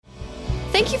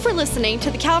Thank you for listening to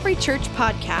the Calvary Church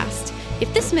podcast.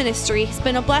 If this ministry has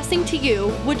been a blessing to you,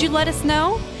 would you let us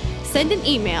know? Send an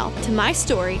email to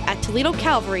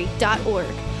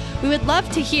mystory@toledocalvary.org. We would love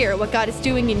to hear what God is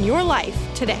doing in your life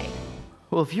today.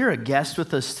 Well, if you're a guest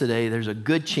with us today, there's a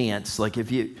good chance,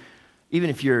 even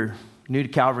if you're new to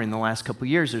Calvary in the last couple of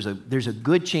years, there's a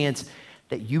good chance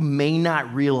that you may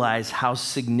not realize how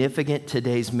significant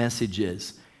today's message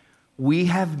is. We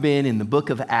have been in the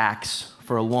book of Acts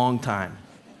for a long time.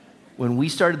 When we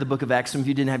started the book of Acts, some of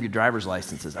you didn't have your driver's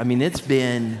licenses. I mean, it's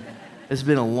been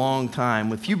a long time.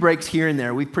 With a few breaks here and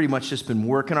there, we've pretty much just been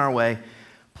working our way,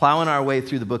 plowing our way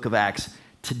through the book of Acts.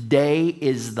 Today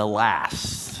is the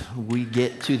last. We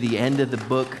get to the end of the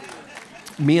book.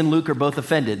 Me and Luke are both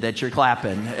offended that you're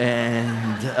clapping.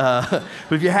 But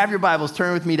if you have your Bibles,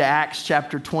 turn with me to Acts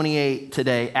chapter 28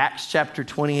 today. Acts chapter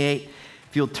 28,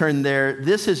 if you'll turn there.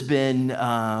 This has been,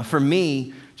 for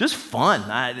me, just fun.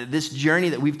 This journey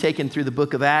that we've taken through the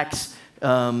book of Acts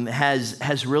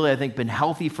has really, I think, been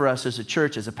healthy for us as a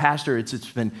church, as a pastor. It's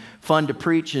been fun to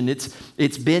preach, and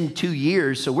it's been 2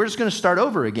 years, so we're just going to start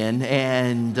over again.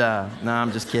 And no,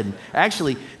 I'm just kidding.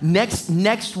 Actually,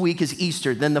 next week is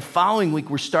Easter. Then the following week,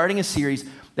 we're starting a series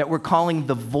that we're calling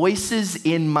The Voices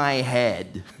in My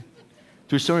Head.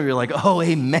 So some of you are like, oh,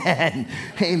 amen,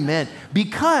 amen.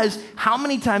 Because how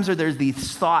many times are there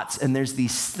these thoughts and there's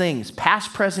these things,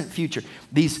 past, present, future,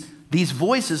 these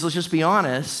voices, let's just be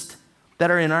honest,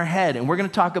 that are in our head. And we're going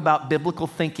to talk about biblical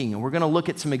thinking, and we're going to look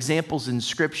at some examples in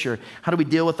Scripture. How do we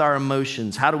deal with our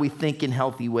emotions? How do we think in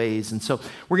healthy ways? And so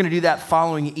we're going to do that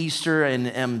following Easter, and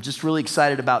I'm just really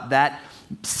excited about that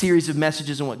series of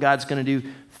messages and what God's going to do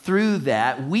through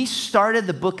that. We started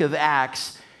the book of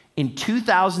Acts in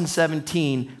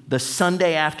 2017, the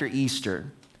Sunday after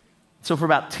Easter. So for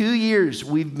about 2 years,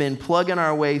 we've been plugging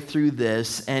our way through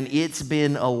this, and it's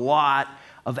been a lot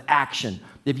of action.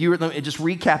 Let me just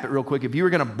recap it real quick. If you were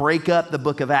going to break up the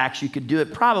book of Acts, you could do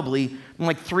it probably in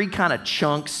like three kind of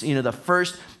chunks. The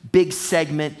first big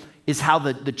segment is how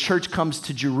the church comes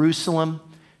to Jerusalem.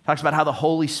 Talks about how the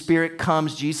Holy Spirit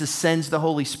comes. Jesus sends the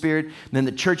Holy Spirit, and then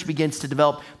the church begins to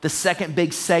develop. The second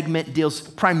big segment deals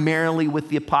primarily with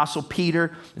the Apostle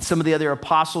Peter and some of the other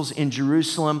apostles in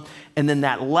Jerusalem. And then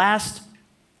that last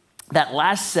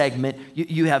segment,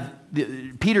 you have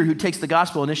Peter, who takes the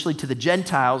gospel initially to the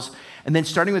Gentiles, and then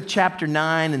starting with chapter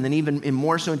 9, and then even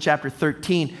more so in chapter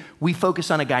 13, we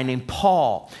focus on a guy named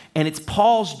Paul. And it's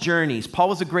Paul's journeys. Paul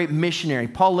was a great missionary.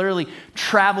 Paul literally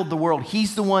traveled the world.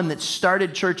 He's the one that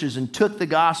started churches and took the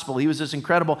gospel. He was this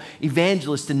incredible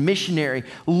evangelist and missionary,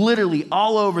 literally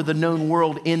all over the known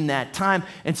world in that time.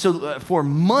 And so for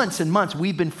months and months,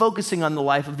 we've been focusing on the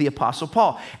life of the Apostle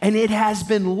Paul. And it has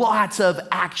been lots of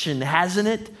action, hasn't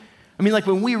it? I mean, like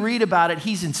when we read about it,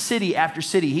 he's in city after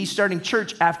city. He's starting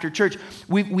church after church.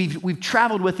 We've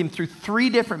traveled with him through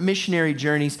 3 different missionary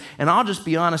journeys. And I'll just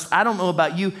be honest, I don't know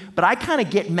about you, but I kind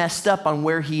of get messed up on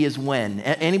where he is when.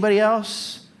 Anybody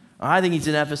else? I think he's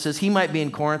in Ephesus. He might be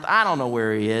in Corinth. I don't know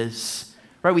where he is.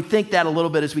 Right? We think that a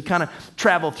little bit as we kind of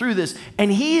travel through this.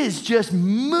 And he is just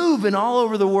moving all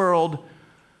over the world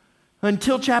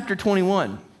until chapter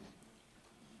 21.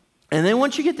 And then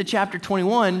once you get to chapter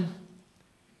 21,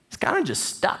 it's kind of just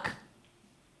stuck.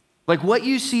 Like what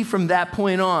you see from that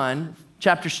point on,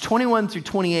 chapters 21 through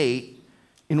 28,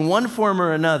 in one form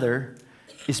or another,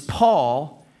 is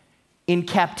Paul in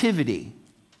captivity.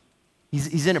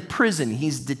 He's in a prison.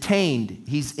 He's detained.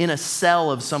 He's in a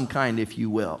cell of some kind, if you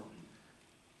will.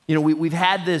 We've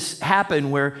had this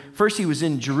happen where first he was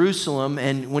in Jerusalem,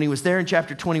 and when he was there in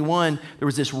chapter 21, there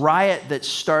was this riot that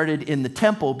started in the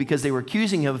temple because they were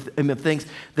accusing him of things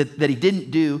that he didn't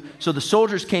do. So the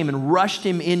soldiers came and rushed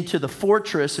him into the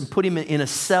fortress and put him in a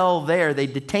cell there. They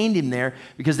detained him there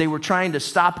because they were trying to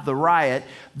stop the riot.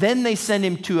 Then they send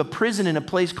him to a prison in a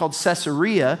place called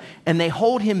Caesarea, and they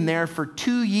hold him there for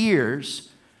 2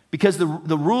 years because the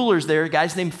rulers there,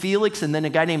 guys named Felix and then a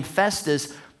guy named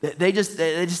Festus, they just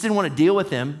didn't want to deal with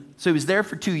him. So he was there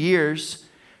for 2 years.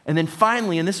 And then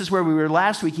finally, and this is where we were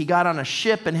last week, he got on a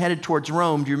ship and headed towards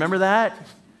Rome. Do you remember that?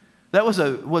 That was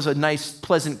a nice,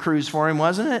 pleasant cruise for him,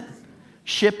 wasn't it?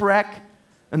 Shipwreck.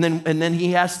 And then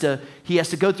he has to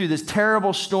go through this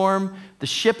terrible storm. The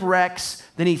ship wrecks.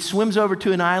 Then he swims over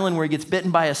to an island where he gets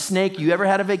bitten by a snake. You ever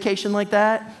had a vacation like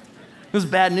that? It was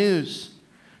bad news.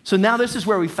 So now this is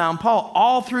where we found Paul.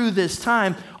 All through this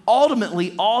time,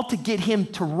 ultimately, all to get him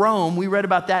to Rome. We read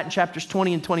about that in chapters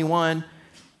 20 and 21.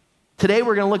 Today,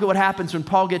 we're going to look at what happens when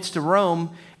Paul gets to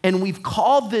Rome. And we've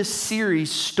called this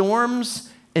series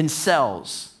Storms and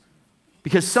Cells.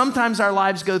 Because sometimes our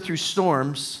lives go through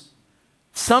storms.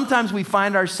 Sometimes we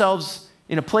find ourselves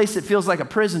in a place that feels like a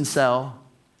prison cell.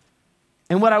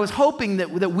 And what I was hoping that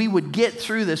we would get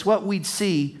through this, what we'd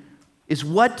see, is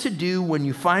what to do when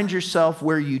you find yourself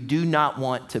where you do not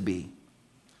want to be.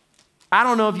 I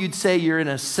don't know if you'd say you're in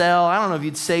a cell. I don't know if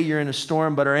you'd say you're in a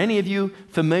storm, but are any of you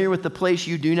familiar with the place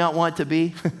you do not want to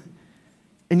be?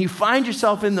 And you find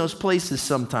yourself in those places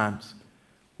sometimes.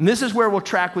 And this is where we'll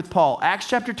track with Paul. Acts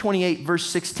chapter 28, verse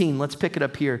 16. Let's pick it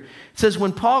up here. It says,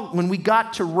 when we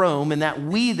got to Rome, and that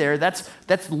we there,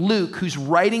 that's Luke, who's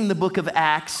writing the book of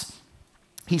Acts.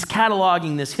 He's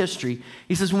cataloging this history.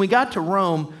 He says, when we got to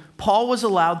Rome, Paul was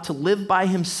allowed to live by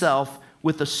himself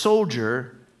with a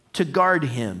soldier to guard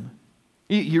him.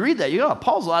 You read that, you go, oh,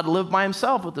 Paul's allowed to live by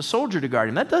himself with a soldier to guard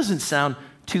him. That doesn't sound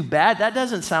too bad. That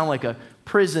doesn't sound like a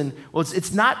prison. Well,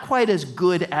 it's not quite as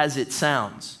good as it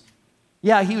sounds.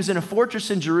 Yeah, he was in a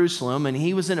fortress in Jerusalem, and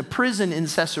he was in a prison in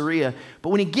Caesarea. But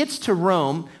when he gets to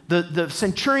Rome, the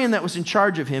centurion that was in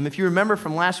charge of him, if you remember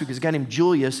from last week, is a guy named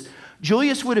Julius.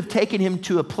 Julius would have taken him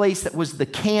to a place that was the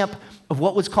camp of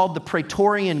what was called the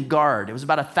Praetorian Guard. It was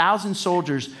about 1,000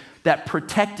 soldiers that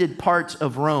protected parts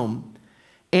of Rome.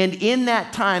 And in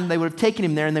that time, they would have taken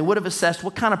him there and they would have assessed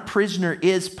what kind of prisoner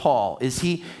is Paul. Is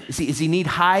he need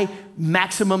high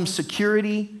maximum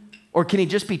security, or can he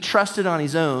just be trusted on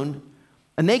his own?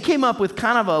 And they came up with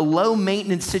kind of a low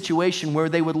maintenance situation where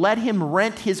they would let him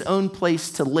rent his own place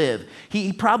to live.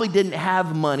 He probably didn't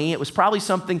have money. It was probably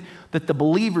something that the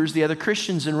believers, the other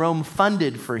Christians in Rome,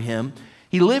 funded for him.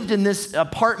 He lived in this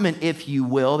apartment, if you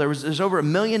will. There's over 1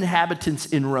 million inhabitants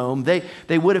in Rome. They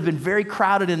would have been very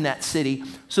crowded in that city.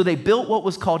 So they built what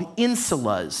was called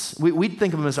insulas. We'd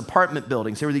think of them as apartment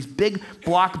buildings. They were these big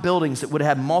block buildings that would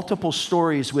have multiple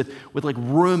stories with like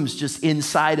rooms just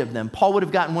inside of them. Paul would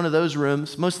have gotten one of those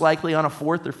rooms, most likely on a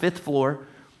 4th or 5th floor.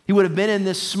 He would have been in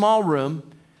this small room,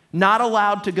 not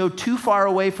allowed to go too far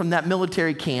away from that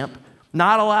military camp,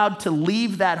 not allowed to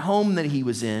leave that home that he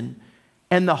was in.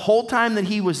 And the whole time that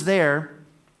he was there,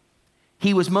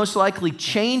 he was most likely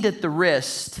chained at the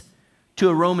wrist to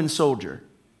a Roman soldier.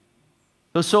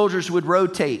 Those soldiers would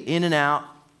rotate in and out.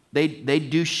 They'd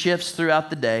do shifts throughout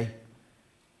the day.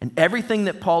 And everything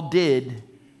that Paul did,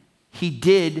 he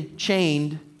did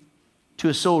chained to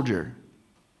a soldier.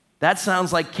 That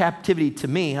sounds like captivity to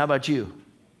me. How about you?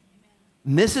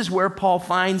 And this is where Paul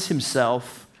finds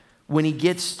himself when he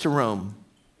gets to Rome.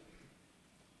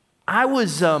 I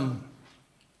was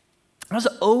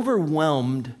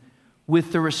overwhelmed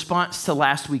with the response to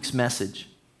last week's message.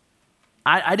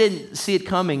 I didn't see it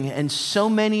coming, and so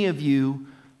many of you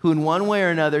who in one way or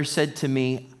another said to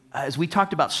me, as we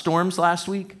talked about storms last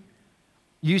week,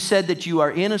 you said that you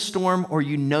are in a storm or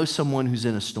you know someone who's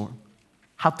in a storm.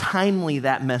 How timely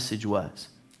that message was.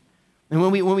 And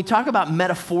when we talk about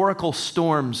metaphorical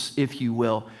storms, if you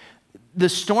will, the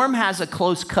storm has a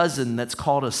close cousin that's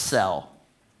called a cell.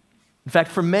 In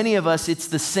fact, for many of us, it's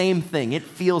the same thing. It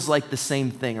feels like the same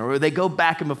thing. Or they go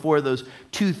back and before those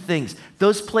two things.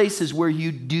 Those places where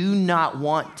you do not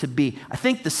want to be. I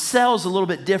think the cell's a little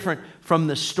bit different from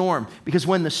the storm. Because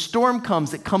when the storm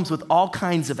comes, it comes with all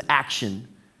kinds of action.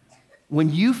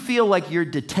 When you feel like you're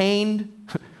detained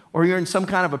or you're in some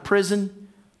kind of a prison,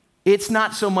 it's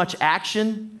not so much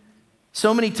action.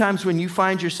 So many times when you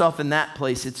find yourself in that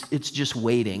place, it's just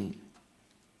waiting.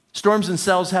 Storms and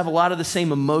cells have a lot of the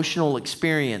same emotional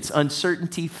experience: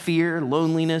 uncertainty, fear,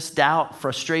 loneliness, doubt,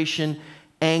 frustration,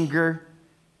 anger.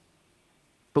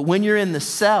 But when you're in the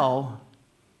cell,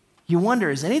 you wonder,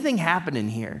 is anything happening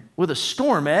here? With a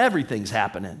storm, everything's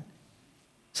happening.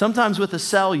 Sometimes with a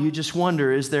cell, you just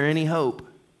wonder, is there any hope?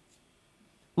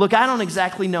 Look, I don't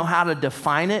exactly know how to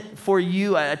define it for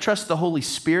you. I trust the Holy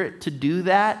Spirit to do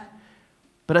that.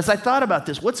 But as I thought about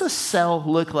this, what's a cell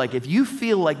look like? If you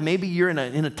feel like maybe you're in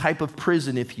a type of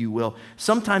prison, if you will,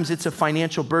 sometimes it's a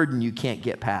financial burden you can't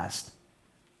get past.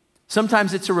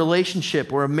 Sometimes it's a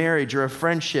relationship or a marriage or a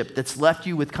friendship that's left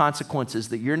you with consequences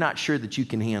that you're not sure that you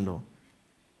can handle.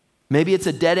 Maybe it's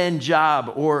a dead-end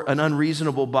job or an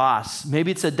unreasonable boss.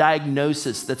 Maybe it's a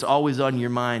diagnosis that's always on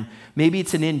your mind. Maybe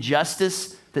it's an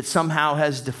injustice that somehow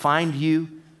has defined you.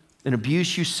 An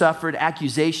abuse you suffered,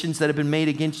 accusations that have been made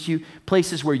against you,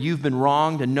 places where you've been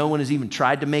wronged and no one has even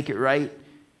tried to make it right.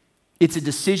 It's a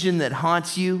decision that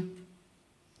haunts you.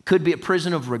 Could be a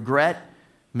prison of regret,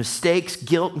 mistakes,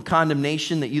 guilt, and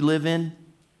condemnation that you live in.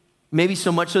 Maybe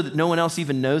so much so that no one else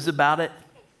even knows about it.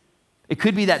 It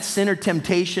could be that sin or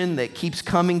temptation that keeps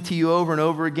coming to you over and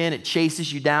over again. It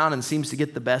chases you down and seems to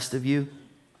get the best of you.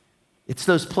 It's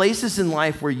those places in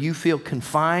life where you feel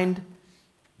confined,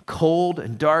 cold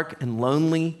and dark and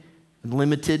lonely and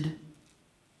limited.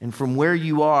 And from where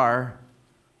you are,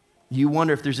 you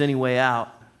wonder if there's any way out.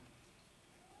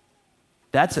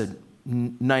 That's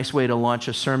Nice way to launch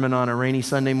a sermon on a rainy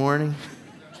Sunday morning.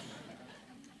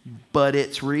 But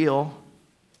it's real.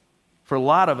 For a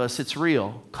lot of us, it's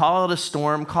real. Call it a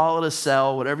storm, call it a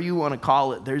cell, whatever you want to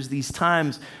call it. There's these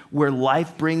times where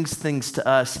life brings things to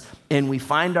us and we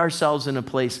find ourselves in a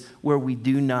place where we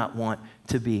do not want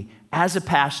to be. As a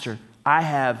pastor, I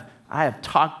have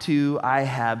talked to, I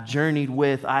have journeyed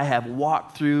with, I have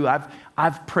walked through,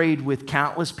 I've prayed with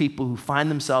countless people who find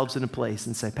themselves in a place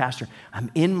and say, Pastor, I'm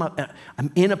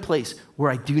in a place where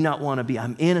I do not want to be.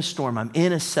 I'm in a storm. I'm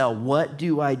in a cell. What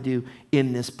do I do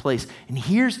in this place? And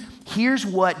here's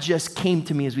what just came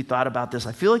to me as we thought about this.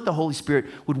 I feel like the Holy Spirit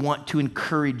would want to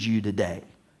encourage you today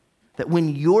that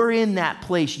when you're in that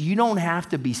place, you don't have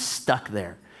to be stuck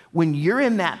there. When you're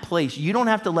in that place, you don't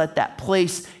have to let that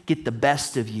place get the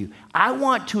best of you. I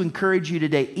want to encourage you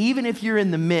today, even if you're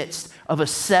in the midst of a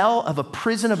cell, of a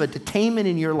prison, of a detainment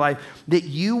in your life, that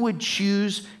you would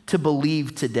choose to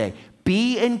believe today.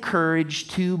 Be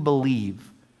encouraged to believe.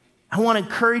 I want to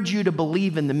encourage you to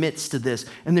believe in the midst of this.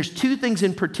 And there's two things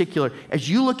in particular. As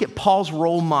you look at Paul's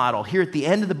role model here at the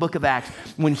end of the book of Acts,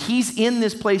 when he's in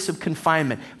this place of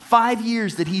confinement, 5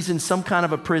 years that he's in some kind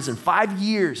of a prison, 5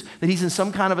 years that he's in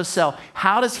some kind of a cell,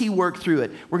 how does he work through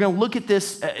it? We're going to look at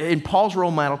this in Paul's role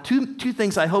model. Two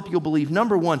things I hope you'll believe.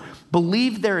 Number one,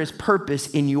 believe there is purpose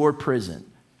in your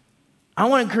prison. I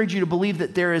want to encourage you to believe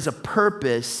that there is a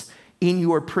purpose in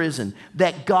your prison,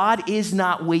 that God is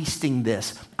not wasting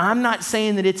this. I'm not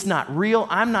saying that it's not real.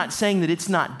 I'm not saying that it's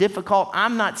not difficult.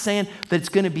 I'm not saying that it's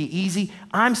going to be easy.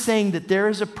 I'm saying that there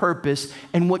is a purpose,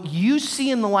 and what you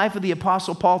see in the life of the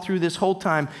Apostle Paul through this whole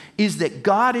time is that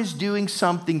God is doing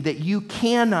something that you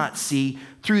cannot see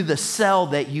through the cell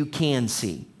that you can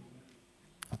see.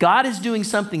 God is doing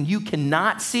something you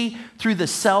cannot see through the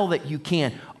cell that you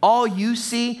can. All you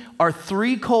see are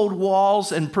 3 cold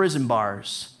walls and prison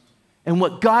bars. And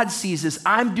what God sees is,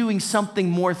 I'm doing something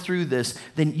more through this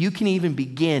than you can even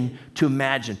begin to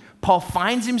imagine. Paul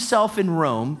finds himself in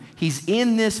Rome. He's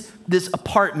in this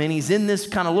apartment. He's in this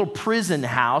kind of little prison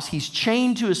house. He's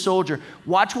chained to a soldier.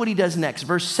 Watch what he does next.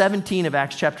 Verse 17 of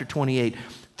Acts chapter 28.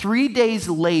 3 days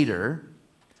later,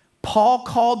 Paul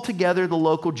called together the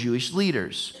local Jewish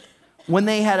leaders. When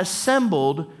they had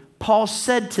assembled, Paul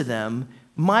said to them,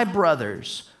 "My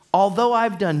brothers, although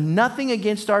I've done nothing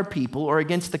against our people or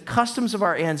against the customs of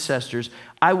our ancestors,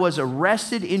 I was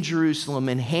arrested in Jerusalem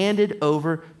and handed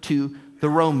over to the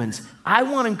Romans." I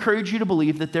want to encourage you to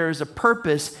believe that there is a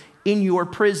purpose in your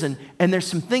prison, and there's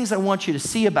some things I want you to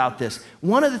see about this.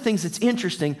 One of the things that's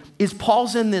interesting is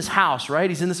Paul's in this house, right?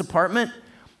 He's in this apartment,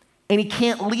 and he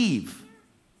can't leave,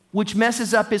 which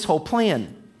messes up his whole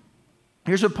plan.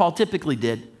 Here's what Paul typically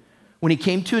did. When he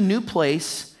came to a new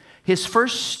place, his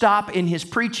first stop in his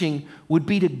preaching would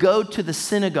be to go to the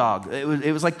synagogue.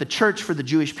 It was like the church for the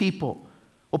Jewish people.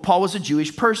 Well, Paul was a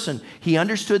Jewish person. He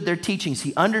understood their teachings.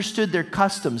 He understood their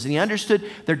customs, and he understood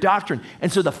their doctrine.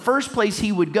 And so the first place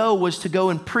he would go was to go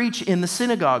and preach in the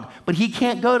synagogue. But he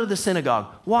can't go to the synagogue.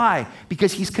 Why?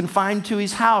 Because he's confined to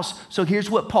his house. So here's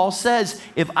what Paul says.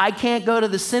 If I can't go to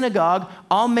the synagogue,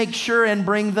 I'll make sure and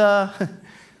bring the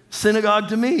synagogue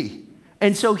to me.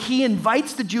 And so he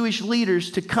invites the Jewish leaders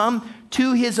to come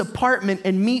to his apartment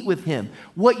and meet with him.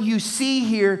 What you see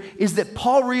here is that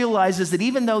Paul realizes that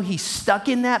even though he's stuck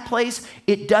in that place,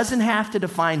 it doesn't have to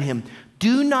define him.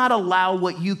 Do not allow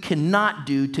what you cannot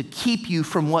do to keep you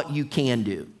from what you can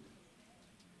do.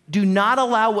 Do not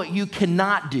allow what you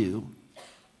cannot do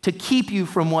to keep you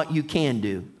from what you can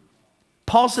do.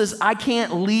 Paul says, I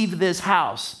can't leave this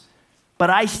house, but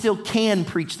I still can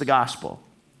preach the gospel.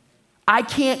 I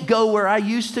can't go where I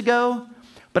used to go,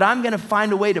 but I'm going to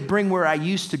find a way to bring where I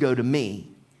used to go to me.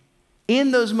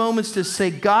 In those moments to say,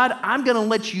 God, I'm going to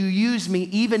let you use me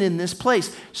even in this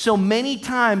place. So many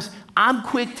times I'm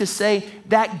quick to say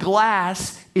that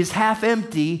glass is half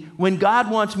empty when God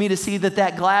wants me to see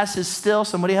that glass is still,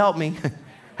 somebody help me,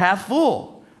 half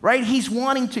full, right? He's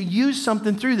wanting to use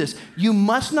something through this. You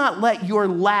must not let your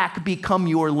lack become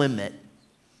your limit.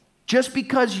 Just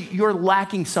because you're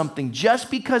lacking something,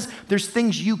 just because there's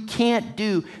things you can't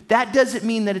do, that doesn't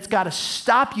mean that it's got to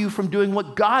stop you from doing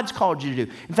what God's called you to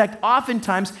do. In fact,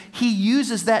 oftentimes, he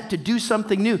uses that to do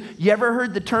something new. You ever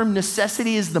heard the term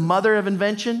necessity is the mother of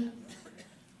invention?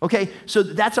 Okay, so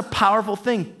that's a powerful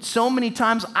thing. So many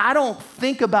times, I don't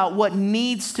think about what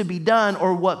needs to be done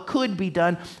or what could be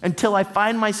done until I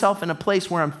find myself in a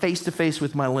place where I'm face to face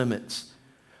with my limits.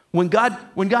 When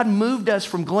God moved us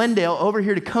from Glendale over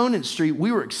here to Conant Street,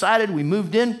 we were excited. We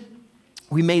moved in.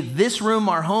 We made this room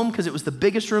our home because it was the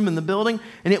biggest room in the building,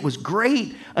 and it was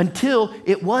great until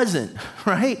it wasn't,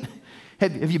 right?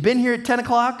 Have you been here at 10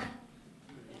 o'clock?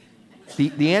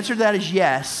 The answer to that is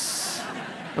yes,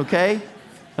 okay?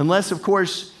 Unless, of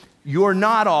course, you're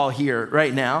not all here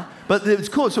right now. But it's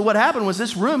cool. So what happened was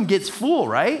this room gets full,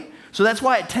 right? So that's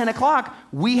why at 10 o'clock,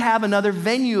 we have another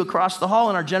venue across the hall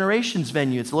in our Generations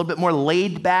venue. It's a little bit more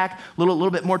laid back, a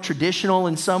little bit more traditional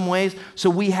in some ways. So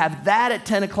we have that at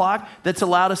 10 o'clock that's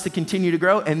allowed us to continue to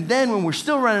grow. And then when we're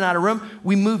still running out of room,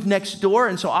 we move next door.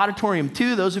 And so Auditorium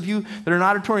 2, those of you that are in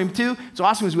Auditorium 2, it's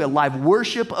awesome because we have live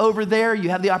worship over there. You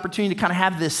have the opportunity to kind of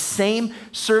have this same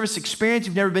service experience.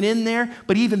 You've never been in there.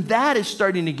 But even that is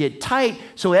starting to get tight.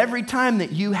 So every time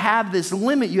that you have this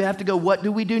limit, you have to go, what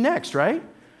do we do next, right?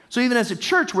 So even as a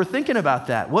church, we're thinking about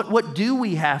that. What do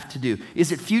we have to do?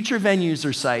 Is it future venues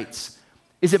or sites?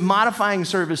 Is it modifying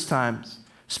service times?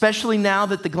 Especially now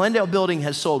that the Glendale building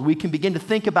has sold, we can begin to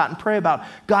think about and pray about,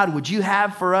 God, would you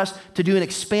have for us to do an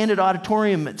expanded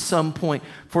auditorium at some point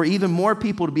for even more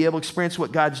people to be able to experience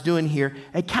what God's doing here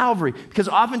at Calvary? Because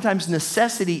oftentimes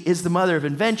necessity is the mother of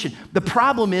invention. The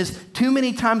problem is too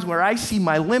many times where I see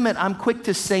my limit, I'm quick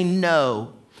to say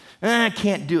no. I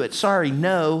can't do it. Sorry,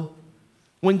 no.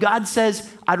 When God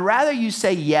says, I'd rather you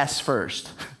say yes first.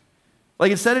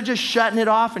 Like instead of just shutting it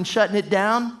off and shutting it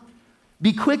down,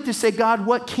 be quick to say, God,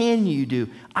 what can you do?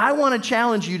 I want to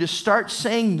challenge you to start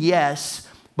saying yes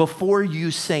before you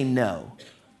say no.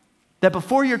 That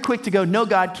before you're quick to go, no,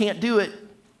 God, can't do it,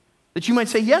 that you might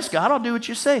say, yes, God, I'll do what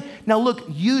you say. Now look,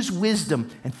 use wisdom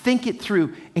and think it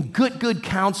through and good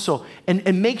counsel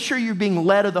and make sure you're being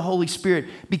led of the Holy Spirit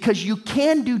because you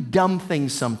can do dumb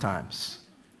things sometimes.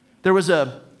 There was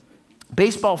a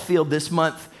baseball field this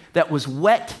month that was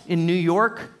wet in New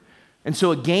York. And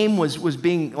so a game was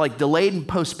being like delayed and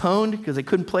postponed because they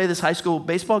couldn't play this high school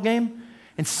baseball game.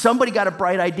 And somebody got a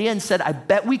bright idea and said, I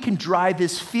bet we can dry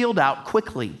this field out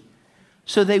quickly.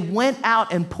 So they went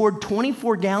out and poured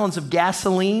 24 gallons of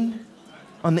gasoline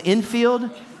on the infield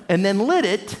and then lit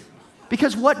it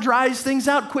because what dries things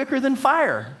out quicker than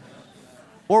fire?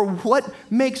 Or what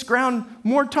makes ground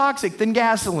more toxic than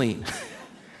gasoline?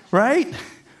 Right?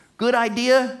 Good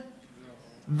idea?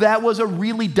 That was a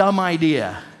really dumb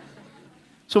idea.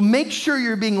 So make sure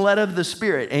you're being led of the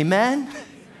Spirit. Amen?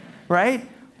 Right?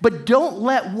 But don't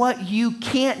let what you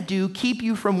can't do keep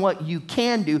you from what you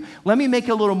can do. Let me make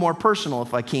it a little more personal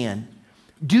if I can.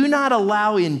 Do not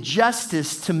allow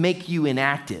injustice to make you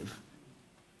inactive.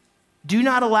 Do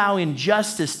not allow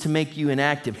injustice to make you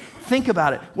inactive. Think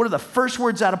about it. What are the first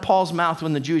words out of Paul's mouth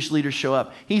when the Jewish leaders show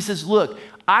up? He says, look,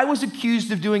 I was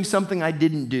accused of doing something I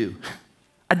didn't do.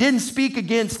 I didn't speak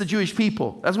against the Jewish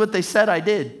people. That's what they said I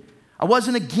did. I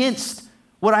wasn't against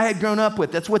what I had grown up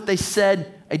with. That's what they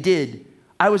said I did.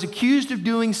 I was accused of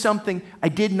doing something I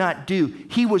did not do.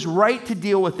 He was right to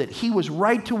deal with it. He was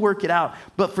right to work it out.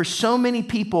 But for so many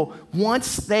people,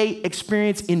 once they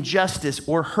experience injustice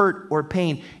or hurt or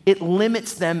pain, it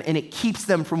limits them and it keeps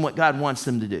them from what God wants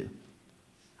them to do.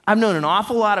 I've known an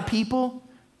awful lot of people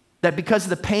that because of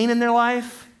the pain in their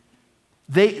life,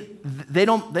 they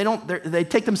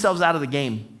take themselves out of the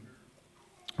game,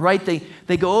 right?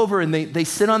 They go over and they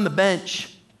sit on the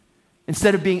bench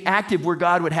instead of being active where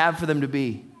God would have for them to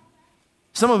be.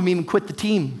 Some of them even quit the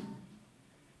team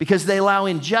because they allow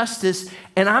injustice.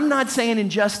 And I'm not saying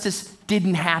injustice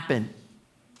didn't happen.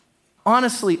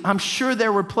 Honestly, I'm sure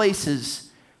there were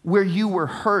places where you were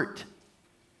hurt,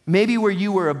 maybe where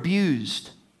you were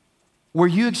abused, where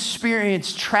you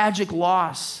experienced tragic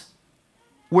loss,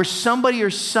 where somebody or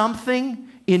something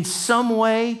in some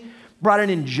way brought an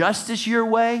injustice your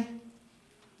way,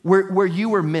 where you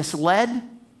were misled,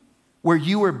 where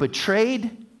you were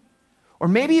betrayed, or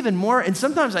maybe even more, and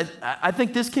sometimes I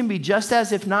think this can be just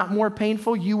as, if not more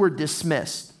painful, you were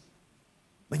dismissed.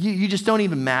 Like you just don't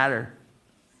even matter.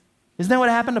 Isn't that what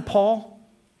happened to Paul?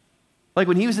 Like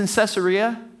when he was in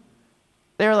Caesarea,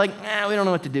 they were like, we don't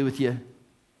know what to do with you.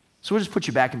 So we'll just put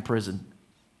you back in prison.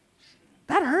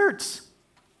 That hurts.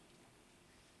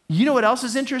 You know what else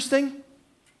is interesting?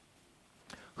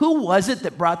 Who was it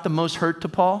that brought the most hurt to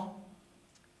Paul?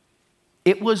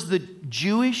 It was the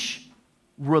Jewish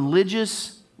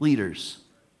religious leaders.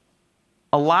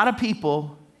 A lot of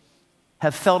people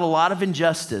have felt a lot of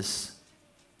injustice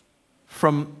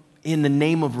in the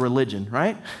name of religion,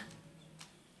 right?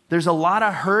 There's a lot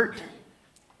of hurt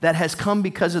that has come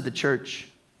because of the church.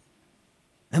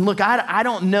 And look, I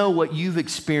don't know what you've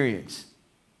experienced,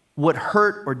 what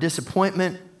hurt or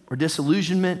disappointment or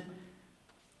disillusionment,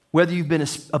 whether you've been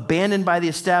abandoned by the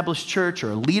established church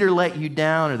or a leader let you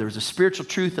down or there was a spiritual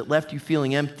truth that left you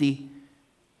feeling empty.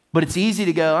 But it's easy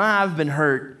to go, I've been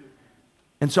hurt,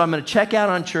 and so I'm going to check out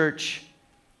on church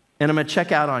and I'm going to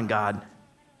check out on God.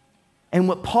 And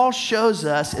what Paul shows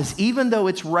us is even though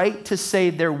it's right to say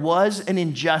there was an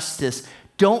injustice,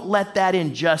 don't let that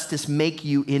injustice make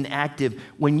you inactive.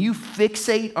 When you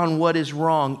fixate on what is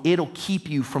wrong, it'll keep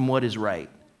you from what is right.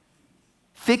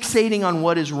 Fixating on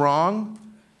what is wrong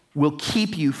will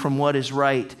keep you from what is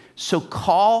right. So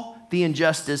call the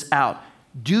injustice out.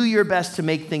 Do your best to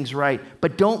make things right,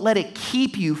 but don't let it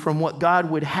keep you from what God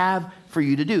would have for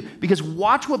you to do. Because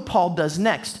watch what Paul does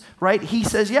next, right? He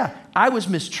says, yeah, I was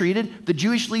mistreated. The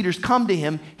Jewish leaders come to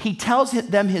him. He tells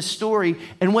them his story,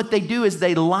 and what they do is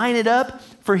they line it up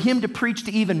for him to preach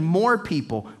to even more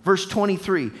people. Verse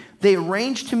 23, they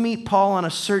arranged to meet Paul on a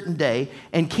certain day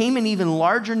and came in even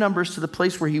larger numbers to the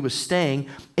place where he was staying,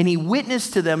 and he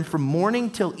witnessed to them from morning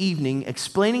till evening,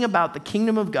 explaining about the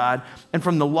kingdom of God, and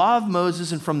from the law of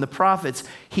Moses and from the prophets,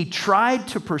 he tried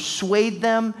to persuade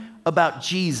them about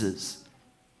Jesus.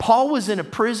 Paul was in a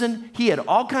prison. He had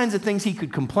all kinds of things he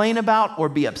could complain about or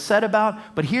be upset about,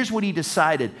 but here's what he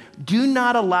decided. Do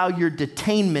not allow your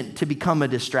detainment to become a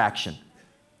distraction.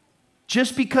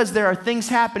 Just because there are things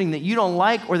happening that you don't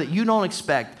like or that you don't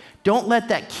expect, don't let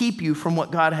that keep you from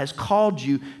what God has called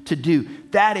you to do.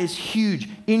 That is huge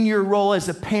in your role as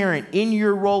a parent, in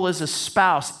your role as a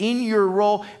spouse, in your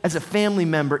role as a family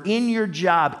member, in your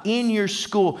job, in your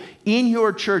school, in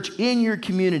your church, in your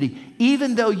community.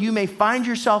 Even though you may find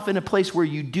yourself in a place where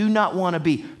you do not want to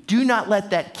be, do not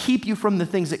let that keep you from the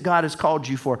things that God has called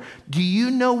you for. Do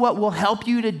you know what will help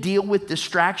you to deal with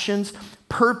distractions?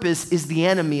 Purpose is the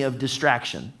enemy of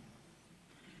distraction.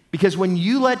 Because when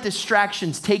you let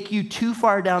distractions take you too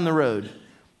far down the road,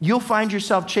 you'll find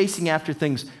yourself chasing after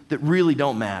things that really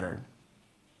don't matter.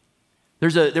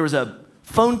 There was a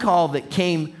phone call that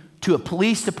came to a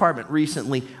police department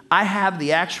recently. I have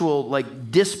the actual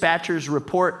dispatcher's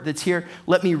report that's here.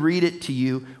 Let me read it to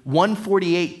you.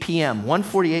 1:48 p.m.,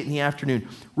 1:48 in the afternoon.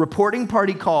 Reporting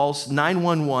party calls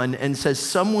 911 and says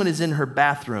someone is in her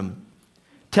bathroom.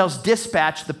 Tells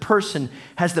dispatch the person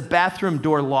has the bathroom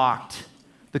door locked.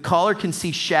 The caller can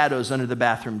see shadows under the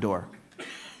bathroom door.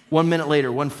 1 minute later,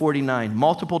 1:49,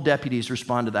 multiple deputies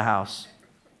respond to the house.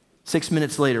 6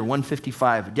 minutes later,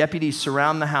 1:55, deputies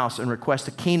surround the house and request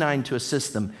a canine to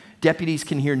assist them. Deputies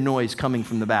can hear noise coming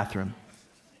from the bathroom.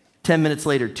 10 minutes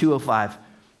later, 2:05,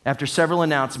 after several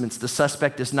announcements, the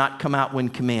suspect does not come out when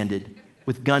commanded.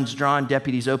 With guns drawn,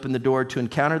 deputies open the door to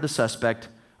encounter the suspect,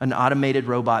 an automated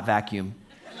robot vacuum.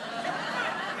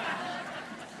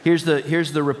 Here's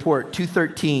the report,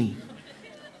 2:13.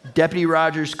 Deputy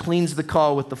Rogers cleans the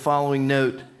call with the following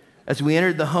note. As we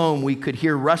entered the home, we could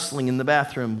hear rustling in the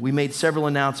bathroom. We made several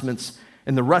announcements,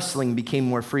 and the rustling became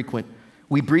more frequent.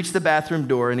 We breached the bathroom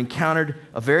door and encountered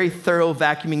a very thorough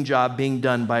vacuuming job being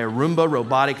done by a Roomba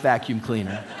robotic vacuum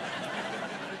cleaner.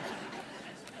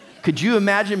 Could you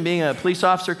imagine being a police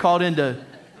officer called in to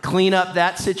clean up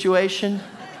that situation?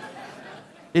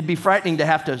 It'd be frightening to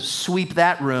have to sweep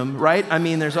that room, right? I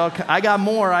mean, I got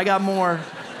more.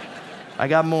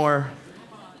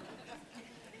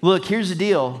 Look, here's the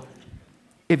deal.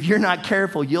 If you're not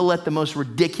careful, you'll let the most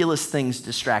ridiculous things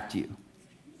distract you.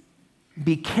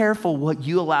 Be careful what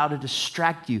you allow to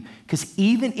distract you, because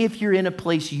even if you're in a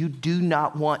place you do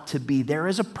not want to be, there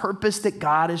is a purpose that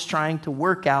God is trying to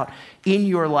work out in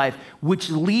your life, which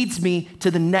leads me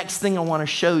to the next thing I want to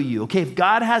show you. Okay, if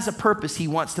God has a purpose he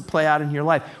wants to play out in your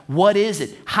life, what is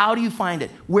it? How do you find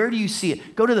it? Where do you see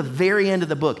it? Go to the very end of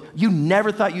the book. You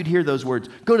never thought you'd hear those words.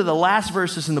 Go to the last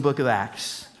verses in the book of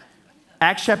Acts.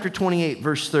 Acts chapter 28,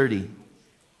 verse 30.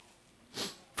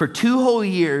 For 2 whole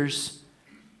years,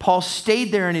 Paul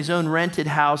stayed there in his own rented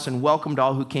house and welcomed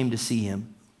all who came to see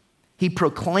him. He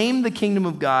proclaimed the kingdom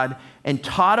of God and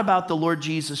taught about the Lord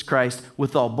Jesus Christ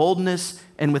with all boldness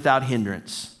and without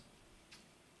hindrance.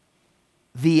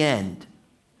 The end.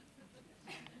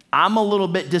 I'm a little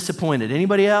bit disappointed.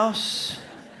 Anybody else?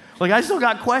 I still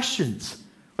got questions.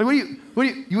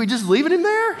 You just leaving him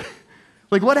there?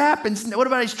 What happens? What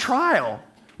about his trial?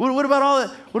 What about all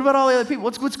the other people?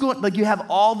 What's going? You have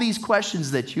all these questions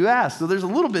that you ask. So there's a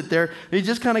little bit there. You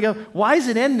just kind of go, why does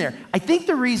it end there? I think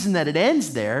the reason that it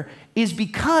ends there is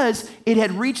because it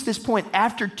had reached this point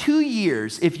after 2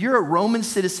 years. If you're a Roman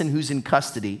citizen who's in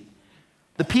custody,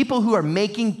 the people who are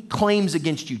making claims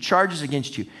against you, charges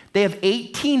against you, they have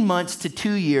 18 months to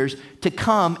 2 years to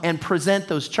come and present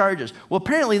those charges. Well,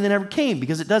 apparently they never came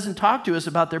because it doesn't talk to us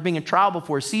about there being a trial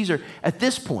before Caesar at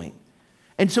this point.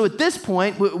 And so at this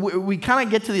point, we kind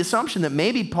of get to the assumption that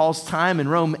maybe Paul's time in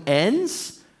Rome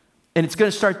ends, and it's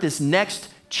going to start this next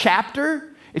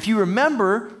chapter. If you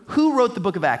remember, who wrote the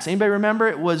book of Acts? Anybody remember?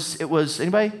 It was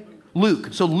anybody? Luke.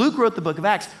 So Luke wrote the book of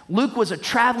Acts. Luke was a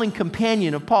traveling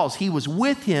companion of Paul's. He was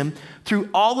with him through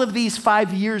all of these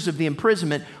 5 years of the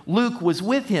imprisonment. Luke was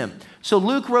with him. So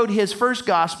Luke wrote his first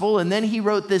gospel, and then he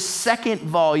wrote this second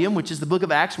volume, which is the book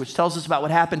of Acts, which tells us about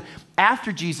what happened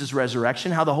after Jesus'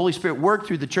 resurrection, how the Holy Spirit worked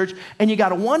through the church. And you got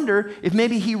to wonder if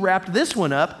maybe he wrapped this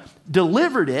one up,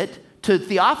 delivered it to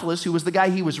Theophilus, who was the guy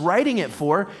he was writing it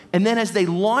for, and then as they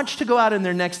launched to go out in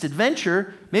their next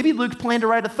adventure, maybe Luke planned to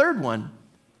write a third one.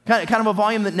 Kind of a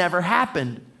volume that never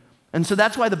happened. And so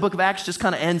that's why the book of Acts just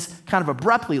kind of ends kind of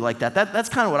abruptly like that. That's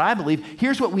kind of what I believe.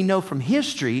 Here's what we know from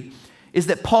history is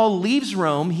that Paul leaves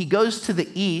Rome. He goes to the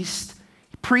east,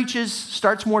 preaches,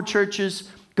 starts more churches,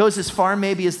 goes as far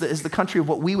maybe as the country of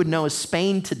what we would know as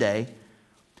Spain today.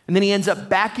 And then he ends up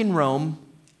back in Rome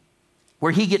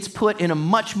where he gets put in a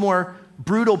much more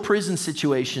brutal prison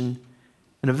situation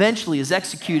and eventually is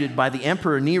executed by the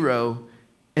Emperor Nero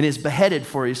and is beheaded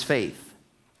for his faith.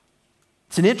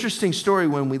 It's an interesting story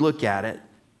when we look at it.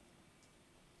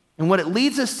 And what it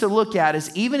leads us to look at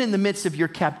is even in the midst of your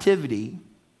captivity,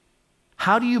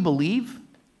 how do you believe?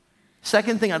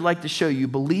 Second thing I'd like to show you,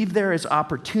 believe there is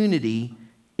opportunity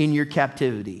in your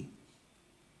captivity.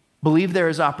 Believe there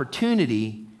is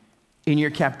opportunity in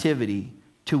your captivity,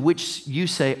 to which you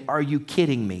say, are you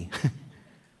kidding me?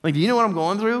 Like, do you know what I'm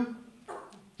going through?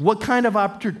 What kind of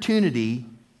opportunity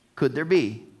could there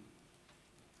be?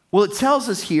 Well, it tells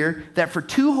us here that for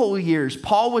 2 whole years,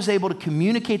 Paul was able to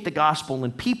communicate the gospel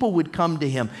and people would come to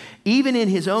him. Even in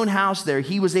his own house there,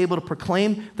 he was able to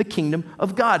proclaim the kingdom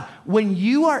of God. When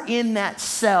you are in that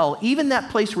cell, even that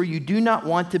place where you do not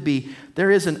want to be, there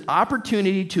is an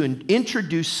opportunity to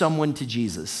introduce someone to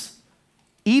Jesus.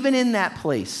 Even in that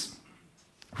place,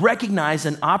 recognize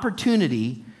an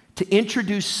opportunity to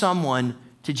introduce someone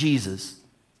to Jesus.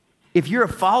 If you're a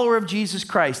follower of Jesus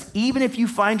Christ, even if you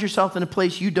find yourself in a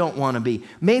place you don't want to be,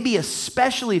 maybe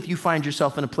especially if you find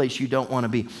yourself in a place you don't want to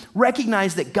be,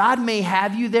 recognize that God may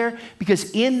have you there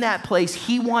because in that place,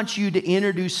 he wants you to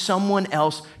introduce someone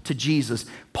else to Jesus.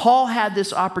 Paul had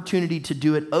this opportunity to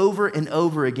do it over and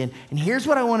over again. And here's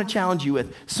what I want to challenge you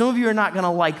with. Some of you are not going to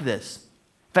like this.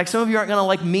 In fact, some of you aren't going to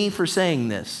like me for saying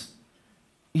this.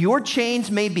 Your chains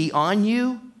may be on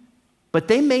you, but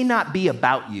they may not be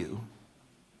about you.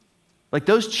 Like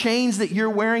those chains that you're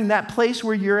wearing, that place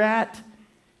where you're at,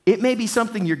 it may be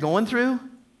something you're going through,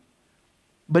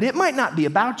 but it might not be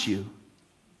about you.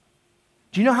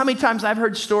 Do you know how many times I've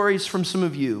heard stories from some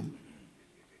of you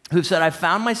who've said, I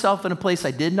found myself in a place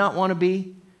I did not want to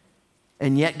be,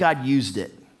 and yet God used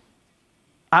it.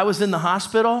 I was in the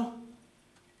hospital,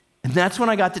 and that's when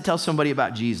I got to tell somebody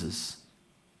about Jesus.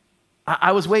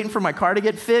 I was waiting for my car to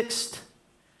get fixed,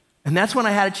 and that's when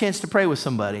I had a chance to pray with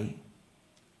somebody.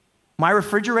 My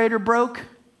refrigerator broke,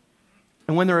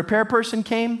 and when the repair person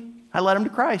came, I led him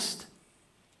to Christ.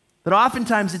 But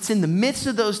oftentimes it's in the midst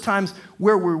of those times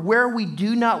where we're where we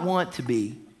do not want to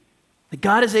be, that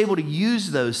God is able to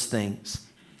use those things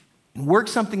and work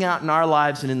something out in our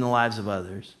lives and in the lives of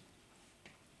others.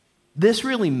 This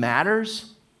really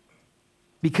matters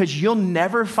because you'll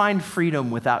never find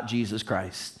freedom without Jesus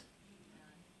Christ.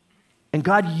 And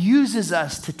God uses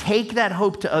us to take that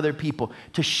hope to other people,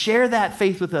 to share that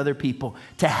faith with other people,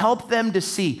 to help them to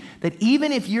see that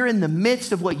even if you're in the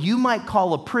midst of what you might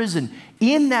call a prison,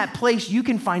 in that place you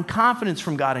can find confidence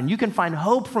from God and you can find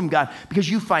hope from God because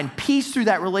you find peace through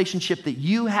that relationship that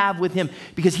you have with him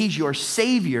because he's your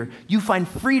Savior. You find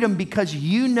freedom because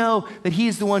you know that he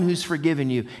is the one who's forgiven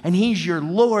you and he's your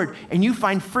Lord, and you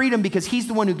find freedom because he's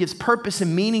the one who gives purpose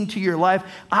and meaning to your life.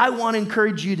 I want to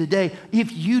encourage you today,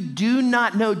 if you do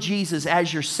not know Jesus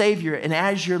as your Savior and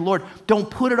as your Lord, don't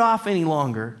put it off any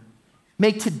longer.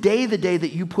 Make today the day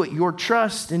that you put your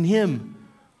trust in him.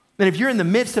 And if you're in the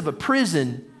midst of a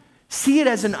prison, see it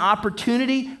as an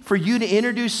opportunity for you to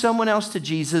introduce someone else to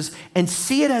Jesus and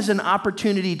see it as an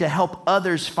opportunity to help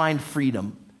others find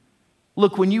freedom.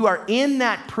 Look, when you are in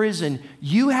that prison,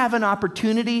 you have an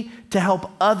opportunity to help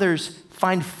others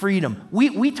find freedom.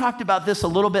 We talked about this a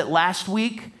little bit last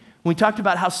week. We talked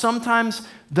about how sometimes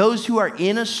those who are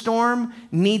in a storm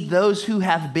need those who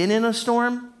have been in a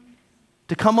storm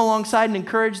to come alongside and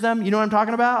encourage them. You know what I'm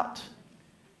talking about?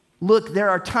 Look, there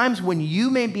are times when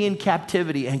you may be in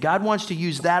captivity and God wants to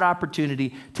use that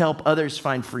opportunity to help others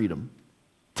find freedom.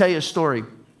 I'll tell you a story.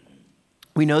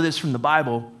 We know this from the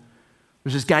Bible.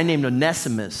 There's this guy named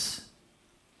Onesimus.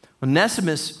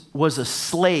 Onesimus was a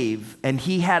slave and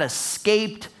he had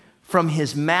escaped from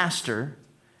his master.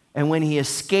 And when he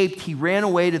escaped, he ran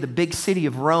away to the big city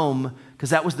of Rome because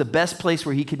that was the best place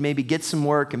where he could maybe get some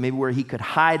work and maybe where he could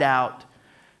hide out.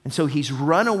 And so he's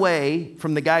run away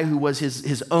from the guy who was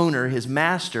his owner, his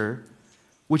master,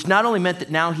 which not only meant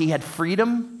that now he had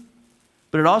freedom,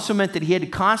 but it also meant that he had to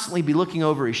constantly be looking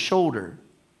over his shoulder.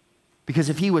 Because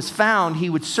if he was found, he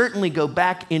would certainly go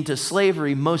back into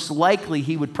slavery. Most likely,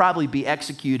 he would probably be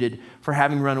executed for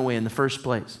having run away in the first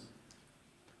place.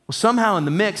 Well, somehow in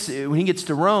the mix, when he gets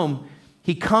to Rome,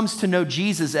 he comes to know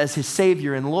Jesus as his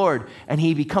Savior and Lord, and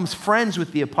he becomes friends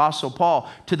with the Apostle Paul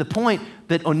to the point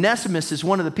that Onesimus is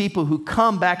one of the people who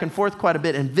come back and forth quite a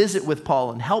bit and visit with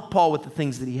Paul and help Paul with the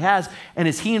things that he has. And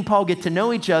as he and Paul get to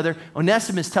know each other,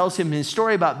 Onesimus tells him his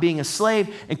story about being a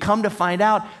slave, and come to find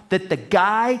out that the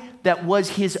guy that was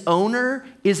his owner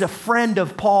is a friend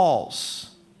of Paul's,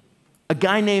 a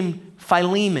guy named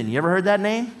Philemon. You ever heard that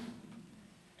name?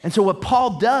 And so what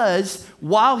Paul does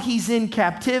while he's in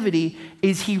captivity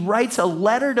is he writes a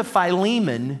letter to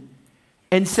Philemon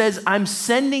and says, I'm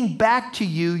sending back to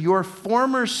you your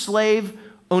former slave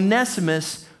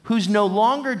Onesimus, who's no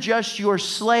longer just your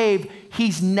slave,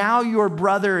 he's now your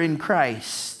brother in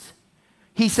Christ.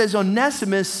 He says,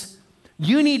 Onesimus,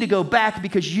 you need to go back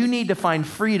because you need to find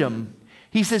freedom.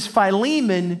 He says,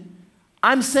 Philemon,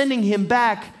 I'm sending him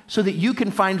back so that you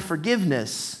can find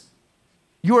forgiveness.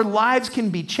 Your lives can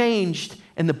be changed,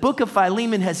 and the book of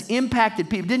Philemon has impacted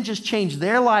people. It didn't just change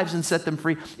their lives and set them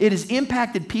free. It has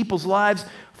impacted people's lives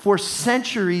for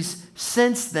centuries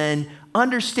since then.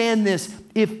 Understand this.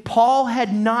 If Paul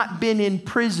had not been in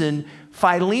prison,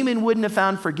 Philemon wouldn't have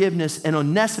found forgiveness, and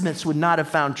Onesimus would not have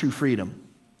found true freedom.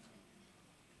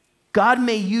 God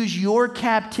may use your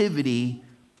captivity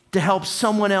to help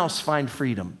someone else find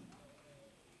freedom.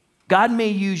 God may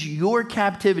use your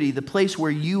captivity, the place where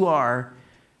you are,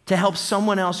 to help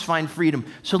someone else find freedom.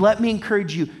 So let me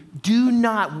encourage you, do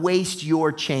not waste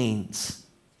your chains.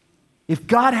 If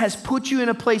God has put you in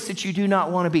a place that you do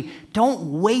not want to be,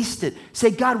 don't waste it.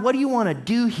 Say, God, what do you want to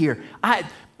do here?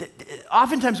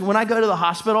 Oftentimes when I go to the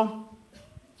hospital,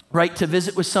 right, to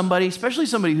visit with somebody, especially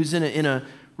somebody who's in a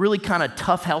really kind of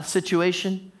tough health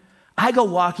situation, I go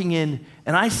walking in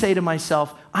and I say to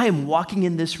myself, I am walking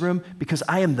in this room because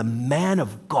I am the man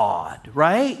of God,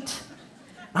 right?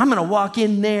 I'm going to walk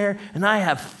in there and I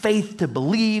have faith to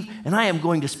believe, and I am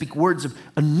going to speak words of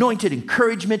anointed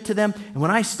encouragement to them. And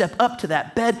when I step up to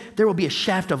that bed, there will be a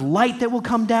shaft of light that will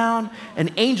come down, an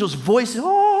angel's voice,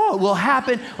 will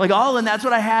happen. And that's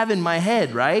what I have in my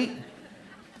head, right?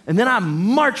 And then I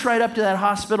march right up to that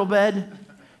hospital bed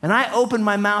and I open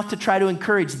my mouth to try to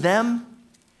encourage them.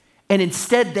 And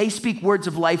instead they speak words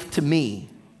of life to me.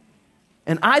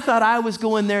 And I thought I was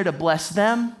going there to bless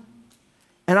them.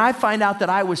 And I find out that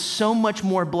I was so much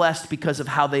more blessed because of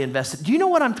how they invested. Do you know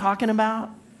what I'm talking about?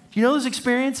 Do you know those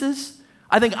experiences?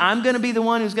 I think I'm going to be the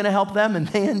one who's going to help them, and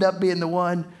they end up being the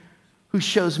one who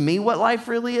shows me what life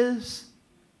really is.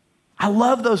 I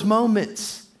love those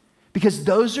moments because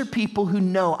those are people who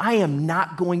know I am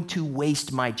not going to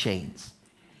waste my chains.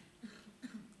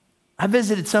 I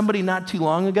visited somebody not too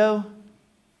long ago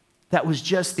that was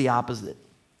just the opposite.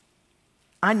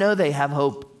 I know they have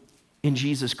hope in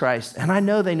Jesus Christ, and I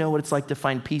know they know what it's like to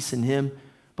find peace in him,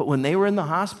 but when they were in the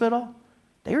hospital,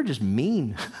 they were just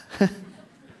mean.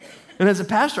 And as a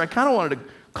pastor, I kind of wanted to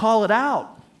call it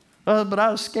out, but I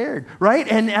was scared, right?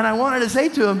 And I wanted to say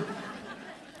to him,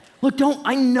 look,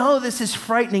 I know this is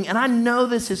frightening, and I know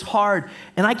this is hard,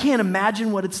 and I can't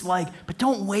imagine what it's like, but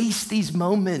don't waste these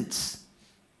moments.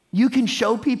 You can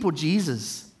show people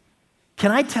Jesus. Can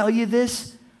I tell you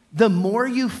this? The more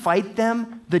you fight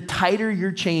them, the tighter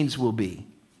your chains will be.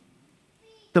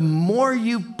 The more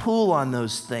you pull on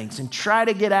those things and try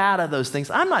to get out of those things.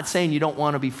 I'm not saying you don't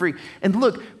want to be free. And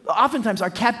look, oftentimes our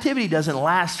captivity doesn't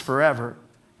last forever.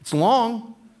 It's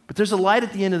long, but there's a light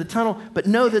at the end of the tunnel. But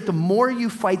know that the more you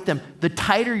fight them, the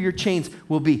tighter your chains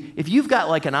will be. If you've got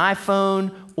like an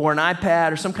iPhone or an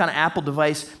iPad or some kind of Apple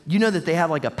device, you know that they have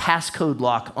like a passcode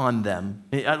lock on them.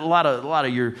 A lot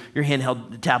of your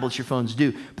handheld tablets, your phones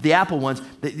do. But the Apple ones,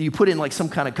 you put in like some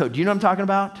kind of code. Do you know what I'm talking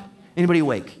about? Anybody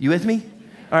awake? You with me?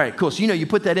 All right, cool. So you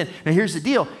put that in. Now here's the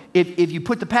deal. If you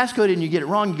put the passcode in and you get it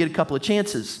wrong, you get a couple of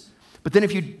chances. But then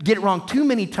if you get it wrong too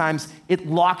many times, it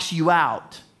locks you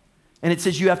out. And it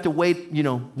says you have to wait,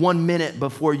 1 minute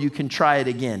before you can try it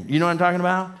again. You know what I'm talking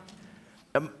about?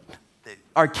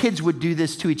 Our kids would do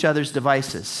this to each other's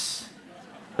devices.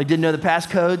 They didn't know the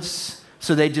passcodes,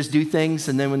 so they just do things,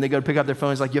 and then when they go to pick up their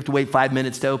phone, it's like you have to wait 5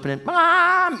 minutes to open it.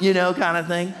 Mom, kind of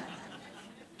thing.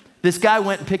 This guy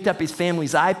went and picked up his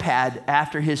family's iPad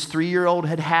after his 3-year-old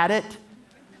had it,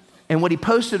 and what he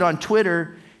posted on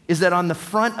Twitter is that on the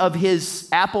front of his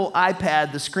Apple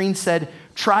iPad, the screen said,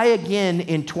 "Try again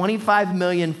in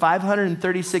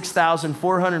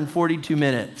 25,536,442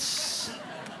 minutes."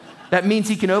 That means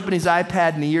he can open his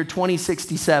iPad in the year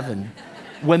 2067.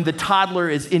 when the toddler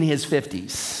is in his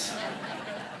 50s.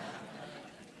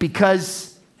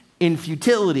 Because in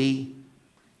futility,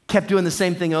 kept doing the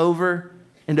same thing over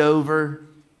and over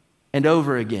and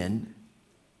over again.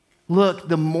 Look,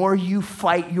 the more you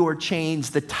fight your chains,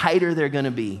 the tighter they're going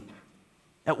to be.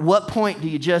 At what point do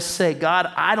you just say,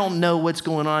 God, I don't know what's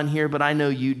going on here, but I know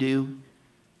you do?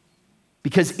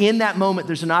 Because in that moment,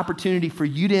 there's an opportunity for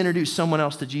you to introduce someone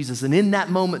else to Jesus. And in that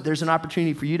moment, there's an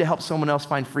opportunity for you to help someone else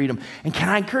find freedom. And can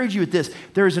I encourage you with this?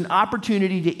 There is an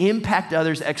opportunity to impact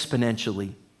others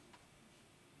exponentially.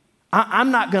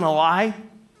 I'm not going to lie.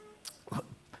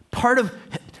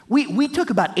 We took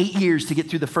about 8 years to get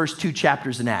through the first 2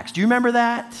 chapters in Acts. Do you remember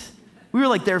that? We were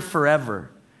like there forever.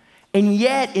 And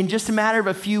yet, in just a matter of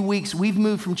a few weeks, we've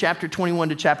moved from chapter 21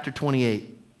 to chapter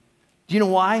 28. Do you know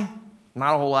why?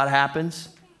 Not a whole lot happens.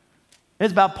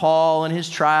 It's about Paul and his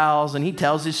trials, and he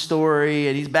tells his story,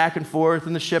 and he's back and forth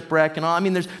in the shipwreck and all. I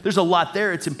mean, there's a lot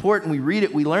there. It's important. We read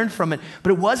it. We learn from it.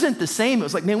 But it wasn't the same. It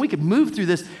was like, man, we could move through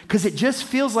this because it just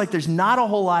feels like there's not a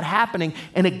whole lot happening.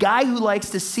 And a guy who likes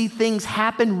to see things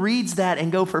happen reads that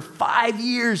and go, for 5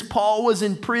 years, Paul was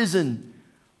in prison.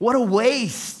 What a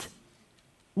waste.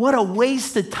 What a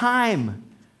waste of time.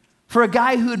 For a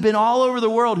guy who had been all over the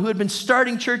world, who had been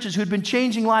starting churches, who had been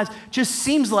changing lives, just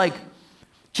seems like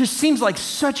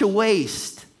such a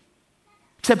waste.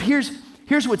 Except here's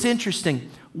what's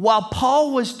interesting. While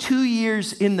Paul was 2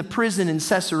 years in the prison in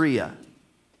Caesarea,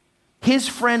 his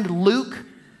friend Luke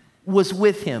was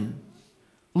with him.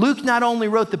 Luke not only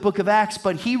wrote the book of Acts,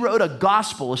 but he wrote a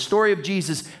gospel, a story of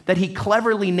Jesus that he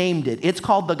cleverly named it. It's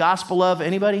called the Gospel of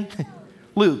anybody?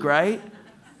 Luke, right?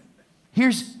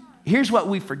 Here's what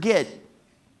we forget.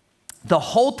 The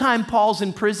whole time Paul's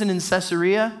in prison in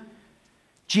Caesarea,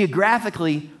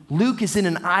 geographically, Luke is in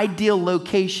an ideal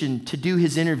location to do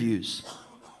his interviews,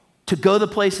 to go the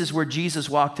places where Jesus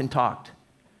walked and talked,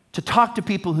 to talk to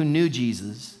people who knew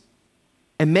Jesus.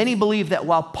 And many believe that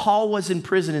while Paul was in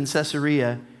prison in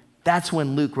Caesarea, that's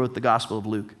when Luke wrote the Gospel of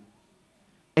Luke.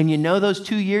 And you know those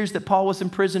 2 years that Paul was in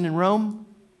prison in Rome?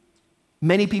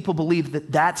 Many people believe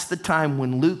that that's the time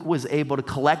when Luke was able to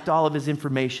collect all of his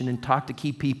information and talk to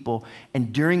key people.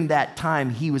 And during that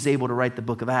time, he was able to write the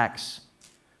book of Acts.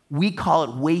 We call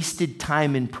it wasted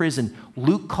time in prison.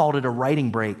 Luke called it a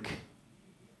writing break.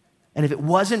 And if it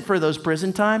wasn't for those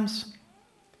prison times,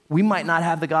 we might not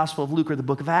have the Gospel of Luke or the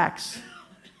book of Acts.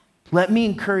 Let me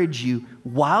encourage you,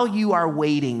 while you are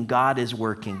waiting, God is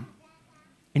working.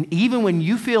 And even when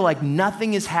you feel like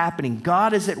nothing is happening,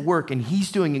 God is at work and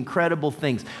he's doing incredible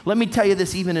things. Let me tell you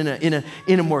this even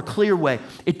in a more clear way.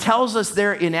 It tells us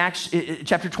there in Acts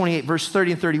chapter 28, verse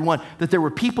 30 and 31, that there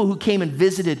were people who came and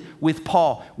visited with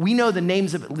Paul. We know the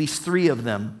names of at least 3 of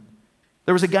them.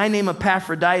 There was a guy named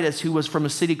Epaphroditus who was from a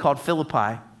city called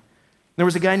Philippi. There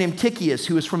was a guy named Tychicus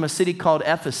who was from a city called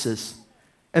Ephesus.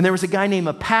 And there was a guy named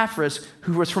Epaphras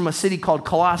who was from a city called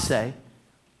Colossae.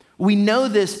 We know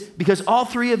this because all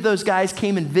 3 of those guys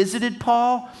came and visited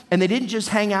Paul, and they didn't just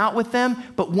hang out with them,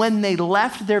 but when they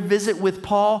left their visit with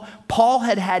Paul, Paul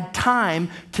had had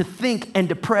time to think and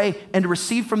to pray and to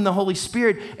receive from the Holy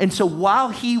Spirit. And so while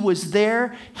he was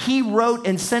there, he wrote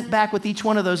and sent back with each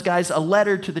one of those guys a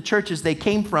letter to the churches they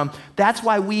came from. That's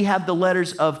why we have the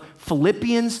letters of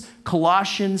Philippians,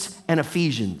 Colossians, and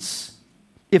Ephesians.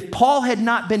 If Paul had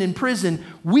not been in prison,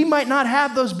 we might not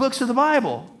have those books of the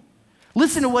Bible.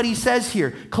 Listen to what he says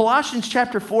here. Colossians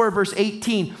chapter 4, verse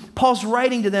 18. Paul's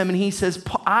writing to them and he says,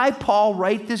 I, Paul,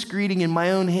 write this greeting in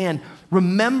my own hand.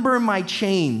 Remember my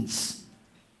chains.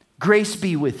 Grace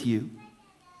be with you.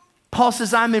 Paul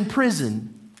says, I'm in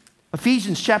prison.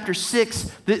 Ephesians chapter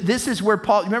 6. This is where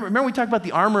Paul, remember we talked about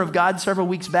the armor of God several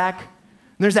weeks back? And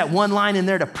there's that one line in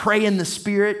there to pray in the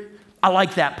Spirit. I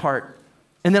like that part.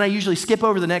 And then I usually skip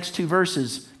over the next 2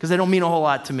 verses because they don't mean a whole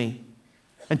lot to me.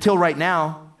 Until right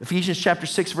now, Ephesians chapter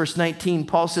 6, verse 19,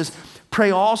 Paul says,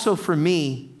 pray also for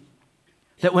me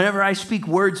that whenever I speak,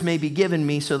 words may be given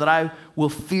me so that I will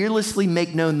fearlessly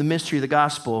make known the mystery of the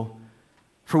gospel,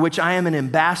 for which I am an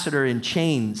ambassador in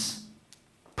chains.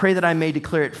 Pray that I may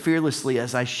declare it fearlessly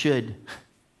as I should.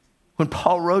 When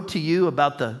Paul wrote to you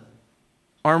about the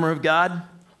armor of God,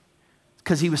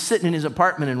 because he was sitting in his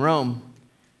apartment in Rome,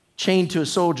 chained to a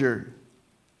soldier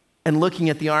and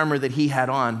looking at the armor that he had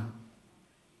on.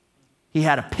 He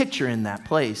had a picture in that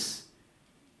place.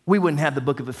 We wouldn't have the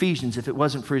book of Ephesians if it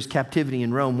wasn't for his captivity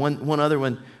in Rome. One other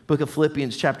one, book of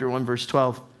Philippians chapter 1, verse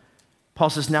 12. Paul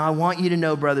says, now I want you to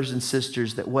know, brothers and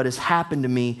sisters, that what has happened to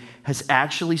me has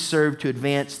actually served to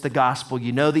advance the gospel.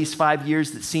 You know, these 5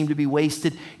 years that seem to be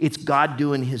wasted, it's God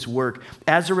doing his work.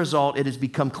 As a result, it has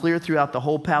become clear throughout the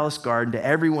whole palace guard and to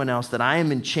everyone else that I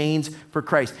am in chains for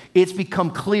Christ. It's become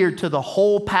clear to the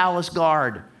whole palace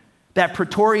guard. That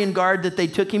Praetorian guard that they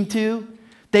took him to,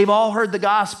 they've all heard the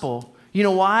gospel. You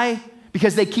know why?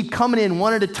 Because they keep coming in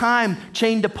one at a time,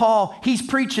 chained to Paul. He's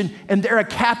preaching, and they're a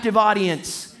captive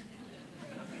audience.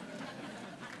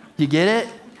 You get it?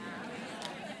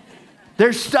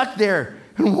 They're stuck there,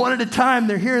 and one at a time,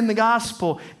 they're hearing the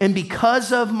gospel. And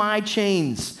because of my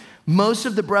chains, most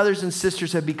of the brothers and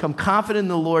sisters have become confident in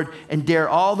the Lord and dare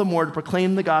all the more to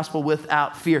proclaim the gospel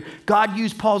without fear. God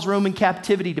used Paul's Roman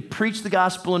captivity to preach the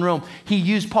gospel in Rome. He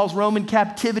used Paul's Roman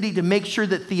captivity to make sure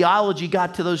that theology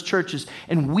got to those churches.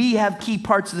 And we have key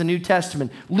parts of the New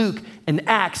Testament, Luke and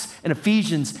Acts and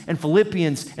Ephesians and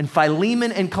Philippians and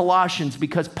Philemon and Colossians,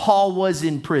 because Paul was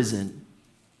in prison.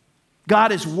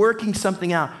 God is working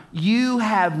something out. You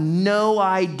have no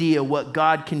idea what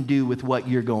God can do with what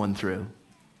you're going through.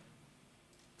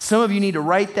 Some of you need to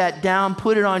write that down,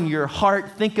 put it on your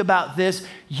heart, think about this.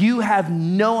 You have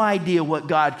no idea what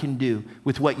God can do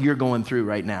with what you're going through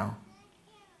right now.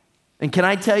 And can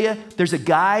I tell you, there's a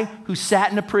guy who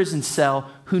sat in a prison cell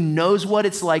who knows what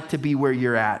it's like to be where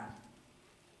you're at.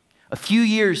 A few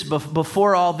years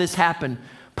before all this happened,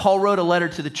 Paul wrote a letter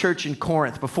to the church in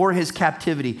Corinth before his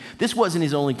captivity. This wasn't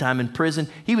his only time in prison.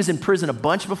 He was in prison a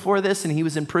bunch before this, and he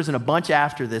was in prison a bunch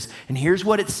after this. And here's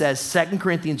what it says, 2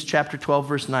 Corinthians chapter 12,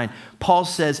 verse 9. Paul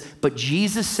says, but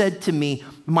Jesus said to me,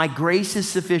 my grace is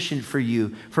sufficient for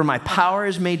you, for my power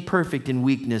is made perfect in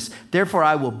weakness. Therefore,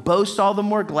 I will boast all the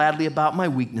more gladly about my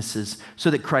weaknesses,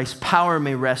 so that Christ's power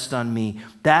may rest on me.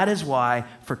 That is why,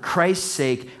 for Christ's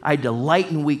sake, I delight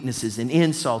in weaknesses, in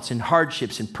insults, in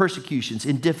hardships, in persecutions,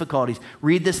 in difficulties.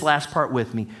 Read this last part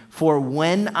with me. For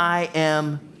when I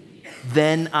am,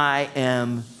 then I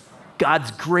am. God's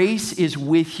grace is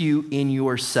with you in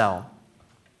your cell.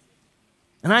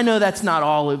 And I know that's not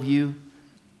all of you.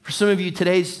 For some of you,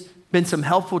 today's been some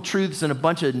helpful truths and a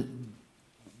bunch of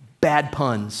bad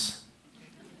puns.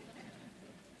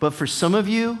 But for some of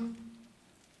you,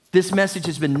 this message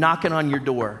has been knocking on your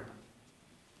door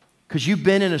because you've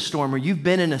been in a storm or you've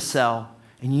been in a cell,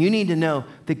 and you need to know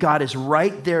that God is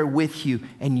right there with you,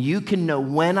 and you can know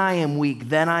when I am weak,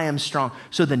 then I am strong.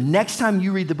 So the next time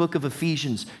you read the book of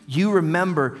Ephesians, you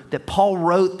remember that Paul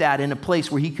wrote that in a place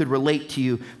where he could relate to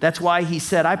you. That's why he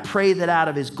said, I pray that out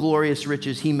of his glorious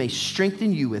riches, he may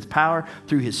strengthen you with power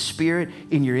through his spirit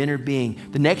in your inner being.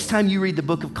 The next time you read the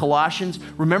book of Colossians,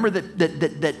 remember that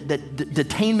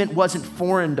detainment wasn't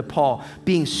foreign to Paul,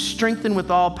 being strengthened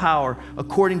with all power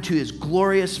according to his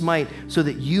glorious might, so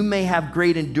that you may have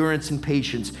great endurance and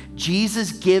patience.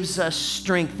 Jesus gives us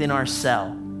strength in our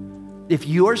cell. If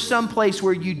you're someplace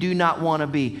where you do not want to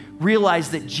be,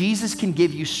 realize that Jesus can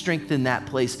give you strength in that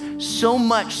place. So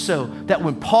much so that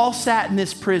when Paul sat in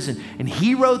this prison and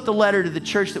he wrote the letter to the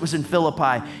church that was in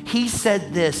Philippi, he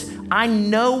said this, I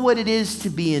know what it is to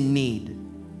be in need,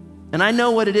 and I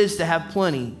know what it is to have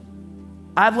plenty.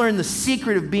 I've learned the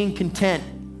secret of being content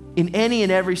in any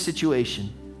and every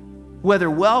situation.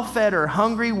 Whether well-fed or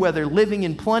hungry, whether living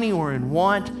in plenty or in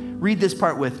want, read this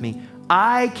part with me.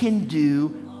 I can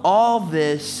do all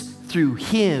this through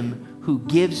him who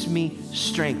gives me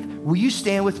strength. Will you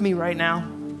stand with me right now?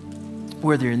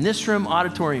 Whether in this room,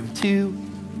 auditorium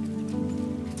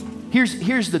 2.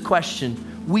 Here's the question.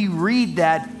 We read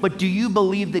that, but do you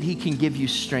believe that he can give you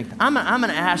strength? I'm going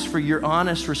to ask for your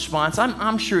honest response.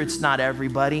 I'm sure it's not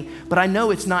everybody, but I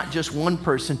know it's not just one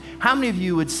person. How many of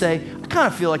you would say, I kind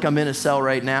of feel like I'm in a cell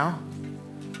right now?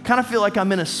 Kind of feel like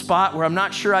I'm in a spot where I'm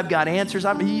not sure I've got answers.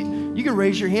 You can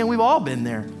raise your hand. We've all been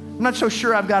there. I'm not so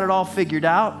sure I've got it all figured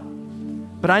out,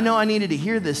 but I know I needed to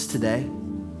hear this today.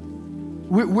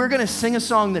 We're going to sing a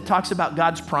song that talks about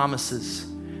God's promises.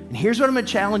 And here's what I'm going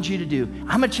to challenge you to do.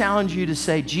 I'm going to challenge you to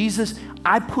say, Jesus,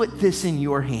 I put this in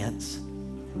your hands.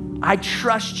 I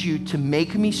trust you to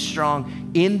make me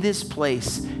strong in this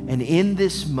place and in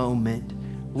this moment.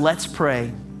 Let's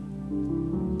pray.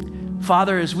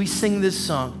 Father, as we sing this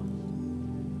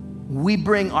song, we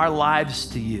bring our lives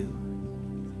to you.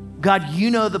 God, you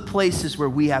know the places where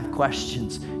we have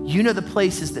questions. You know the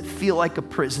places that feel like a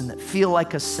prison, that feel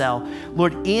like a cell.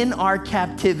 Lord, in our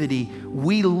captivity,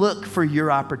 we look for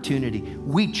your opportunity.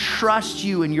 We trust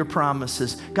you and your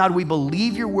promises. God, we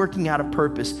believe you're working out a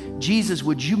purpose. Jesus,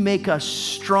 would you make us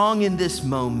strong in this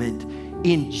moment?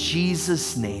 In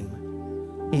Jesus'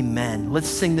 name, amen. Let's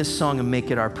sing this song and make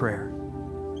it our prayer.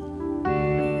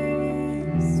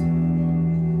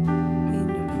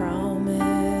 In your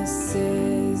promises.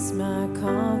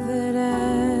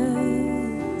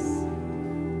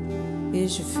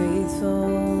 is your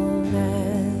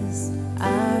faithfulness.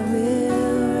 I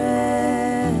will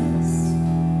rest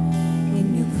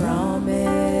in your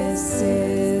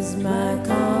promises. My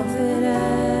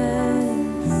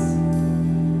confidence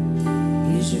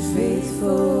is your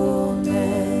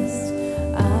faithfulness.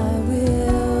 I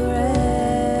will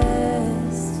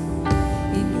rest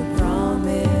in your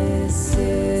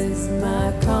promises.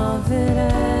 My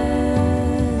confidence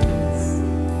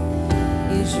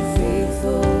is your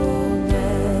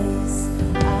faithfulness.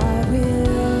 I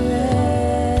will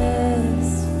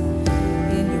rest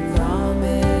in your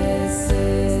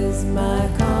promises. My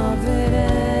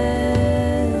confidence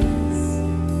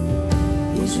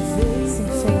is your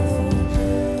faithful.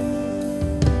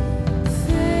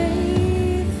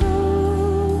 Faithful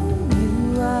you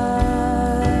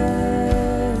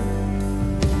are.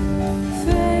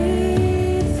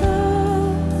 Faithful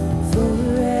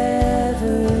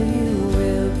forever you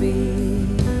will be.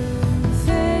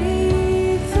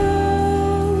 Faithful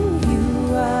you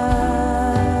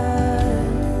are.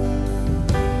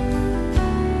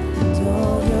 And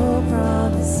all your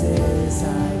promises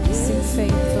are yes and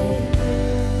faithful.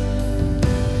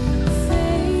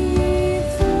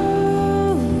 Faithful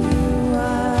you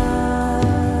are.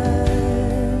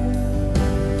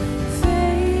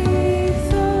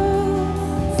 Faithful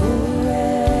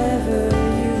forever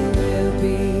you will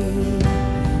be.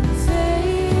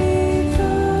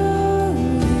 Faithful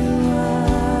you are.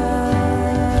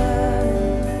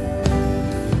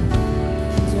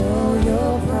 And all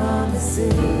your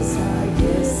promises are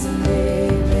yes and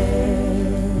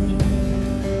amen.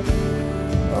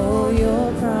 All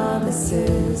your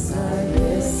promises are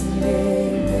yes and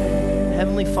amen.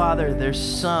 Heavenly Father, there's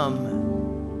some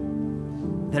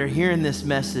that are hearing this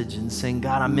message and saying,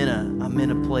 God, I'm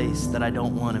in a place that I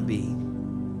don't want to be.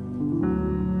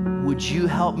 Would you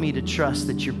help me to trust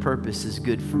that your purpose is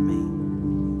good for me?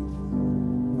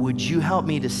 Would you help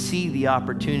me to see the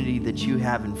opportunity that you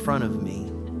have in front of me?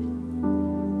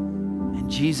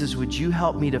 And Jesus, would you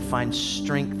help me to find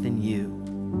strength in you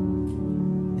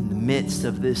in the midst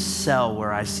of this cell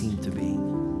where I seem to be?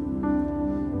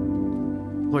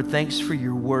 Lord, thanks for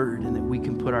your word and that we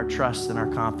can put our trust and our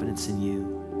confidence in you.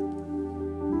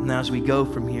 Now, as we go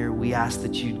from here, we ask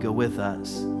that you'd go with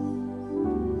us.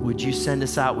 Would you send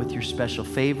us out with your special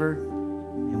favor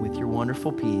and with your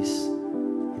wonderful peace?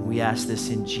 And we ask this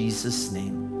in Jesus'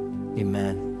 name.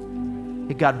 Amen.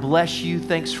 Hey, God bless you.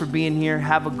 Thanks for being here.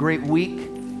 Have a great week.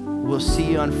 We'll see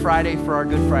you on Friday for our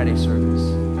Good Friday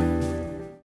service.